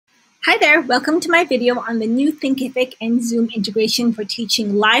Hi there, welcome to my video on the new Thinkific and Zoom integration for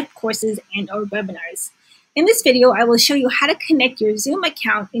teaching live courses and/or webinars. In this video, I will show you how to connect your Zoom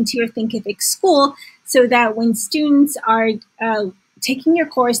account into your Thinkific school so that when students are taking your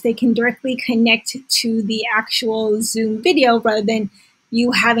course, they can directly connect to the actual Zoom video rather than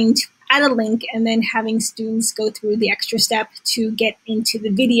you having to add a link and then having students go through the extra step to get into the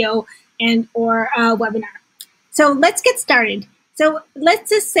video and/or webinar. So let's get started. So let's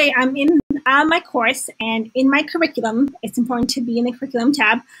just say I'm in my course, and in my curriculum, it's important to be in the curriculum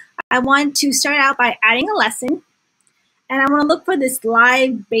tab. I want to start out by adding a lesson, and I want to look for this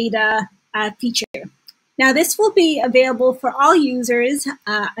live beta feature. Now this will be available for all users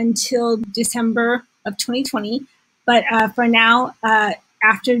until December of 2020, but for now,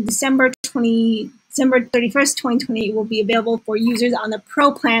 after December 31st, 2020, it will be available for users on the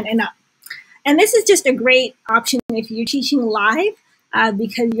Pro plan and up. And this is just a great option if you're teaching live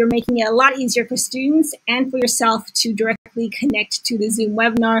because you're making it a lot easier for students and for yourself to directly connect to the Zoom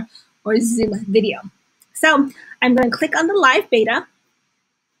webinar or Zoom video. So I'm going to click on the live beta,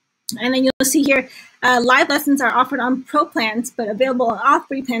 and then you'll see here live lessons are offered on Pro plans, but available on all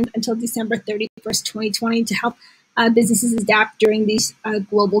free plans until December 31st, 2020 to help businesses adapt during these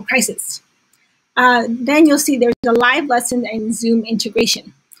global crisis. Then you'll see there's a live lesson and Zoom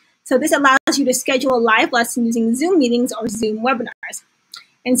integration. So this allows you to schedule a live lesson using Zoom meetings or Zoom webinars.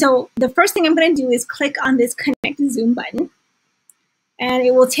 And so the first thing I'm going to do is click on this Connect to Zoom button, and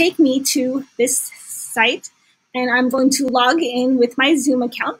it will take me to this site, and I'm going to log in with my Zoom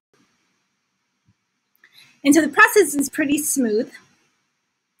account. And so the process is pretty smooth.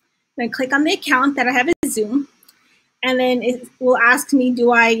 I'm going to click on the account that I have at Zoom, and then it will ask me,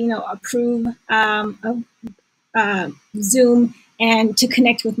 do I, approve Zoom and to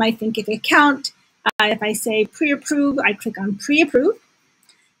connect with my Thinkific account. If I say pre-approve, I click on pre-approve.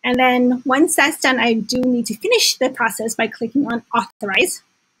 And then once that's done, I do need to finish the process by clicking on authorize.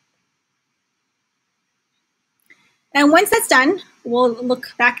 And once that's done, we'll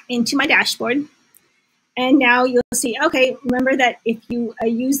look back into my dashboard. And now you'll see, okay, remember that if you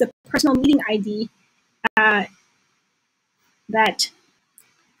use the personal meeting ID,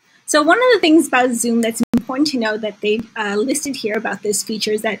 So one of the things about Zoom that's important to know that they've listed here about this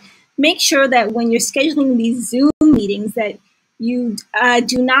feature is that make sure that when you're scheduling these Zoom meetings that you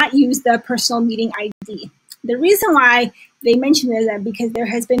do not use the personal meeting ID. The reason why they mention it is that because there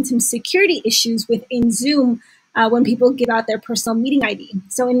has been some security issues within Zoom when people give out their personal meeting ID.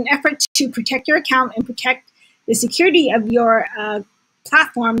 So in an effort to protect your account and protect the security of your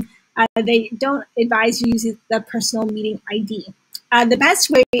platform, they don't advise you using the personal meeting ID. The best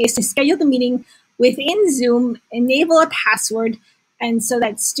way is to schedule the meeting within Zoom, enable a password, and so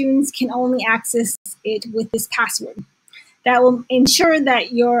that students can only access it with this password. That will ensure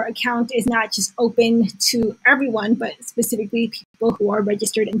that your account is not just open to everyone, but specifically people who are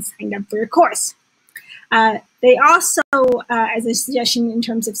registered and signed up for your course. They also, as a suggestion in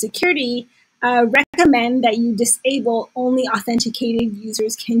terms of security, recommend that you disable only authenticated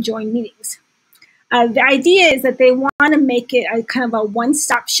users can join meetings. The idea is that they want to make it a kind of a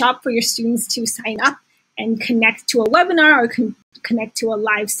one-stop shop for your students to sign up and connect to a webinar or connect to a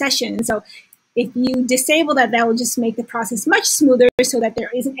live session. So if you disable that, that will just make the process much smoother so that there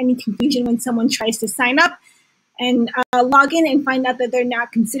isn't any confusion when someone tries to sign up and log in and find out that they're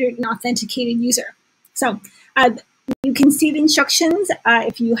not considered an authenticated user. So you can see the instructions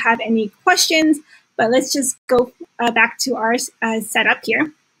if you have any questions, but let's just go back to our setup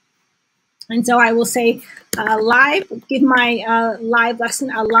here. And so I will say give my live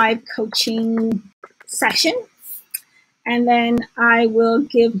lesson a live coaching session. And then I will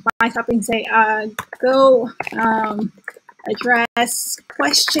give my topic and say, go address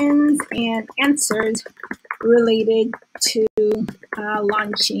questions and answers related to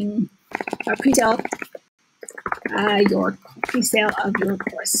launching pre-sale of your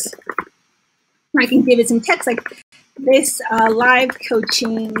course. I can give it some text like, this live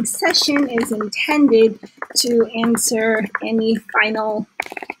coaching session is intended to answer any final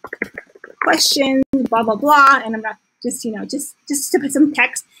questions, blah, blah, blah. And I'm not just, just to put some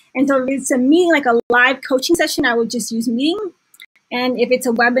text. And so if it's a meeting, like a live coaching session, I would just use meeting. And if it's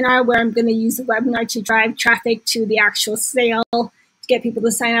a webinar where I'm going to use the webinar to drive traffic to the actual sale, to get people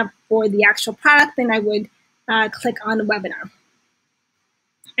to sign up for the actual product, then I would click on the webinar.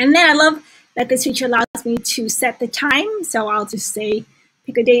 And then I love that this feature allows me to set the time. So I'll just say,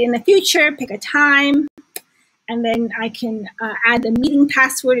 pick a date in the future, pick a time, and then I can add the meeting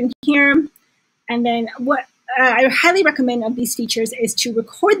password in here. And then what I highly recommend of these features is to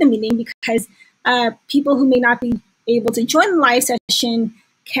record the meeting because people who may not be able to join the live session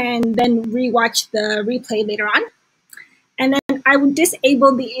can then rewatch the replay later on. And then I would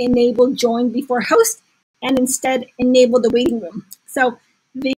disable the enable join before host and instead enable the waiting room. So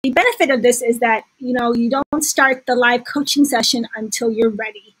the benefit of this is that, you don't start the live coaching session until you're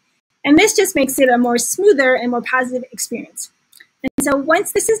ready. And this just makes it a more smoother and more positive experience. And so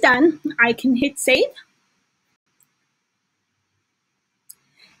once this is done, I can hit save.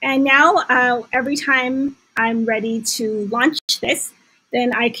 And now every time I'm ready to launch this,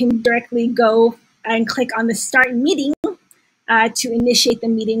 then I can directly go and click on the start meeting to initiate the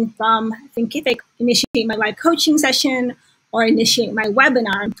meeting from Thinkific, initiate my live coaching session or initiate my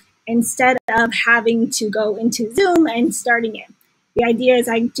webinar instead of having to go into Zoom and starting it. The idea is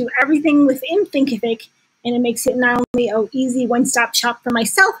I do everything within Thinkific, and it makes it not only an easy one-stop shop for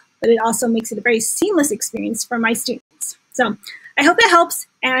myself, but it also makes it a very seamless experience for my students. So I hope that helps,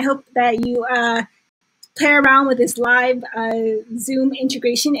 and I hope that you play around with this live Zoom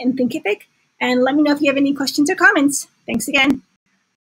integration in Thinkific, and let me know if you have any questions or comments. Thanks again.